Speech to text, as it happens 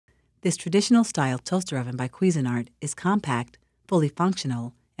This traditional-style toaster oven by Cuisinart is compact, fully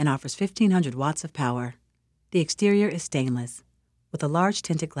functional, and offers 1,500 watts of power. The exterior is stainless, with a large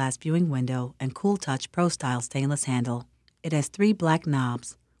tinted glass viewing window and Cool Touch Pro-style stainless handle. It has 3 black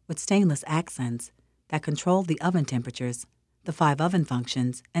knobs with stainless accents that control the oven temperatures, the 5 oven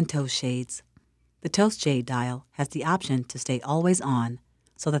functions, and toast shades. The toast shade dial has the option to stay always on,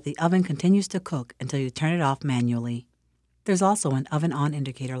 so that the oven continues to cook until you turn it off manually. There's also an oven on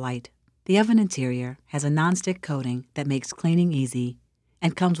indicator light. The oven interior has a nonstick coating that makes cleaning easy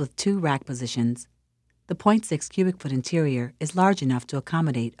and comes with 2 rack positions. The 0.6 cubic foot interior is large enough to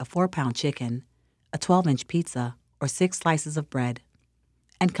accommodate a 4-pound chicken, a 12-inch pizza, or 6 slices of bread,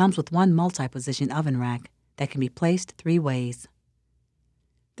 and comes with 1 multi-position oven rack that can be placed 3 ways.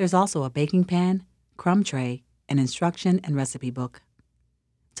 There's also a baking pan, crumb tray, an instruction and recipe book.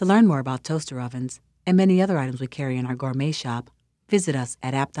 To learn more about toaster ovens and many other items we carry in our gourmet shop, visit us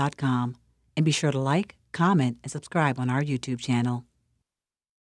at app.com and be sure to like, comment, and subscribe on our YouTube channel.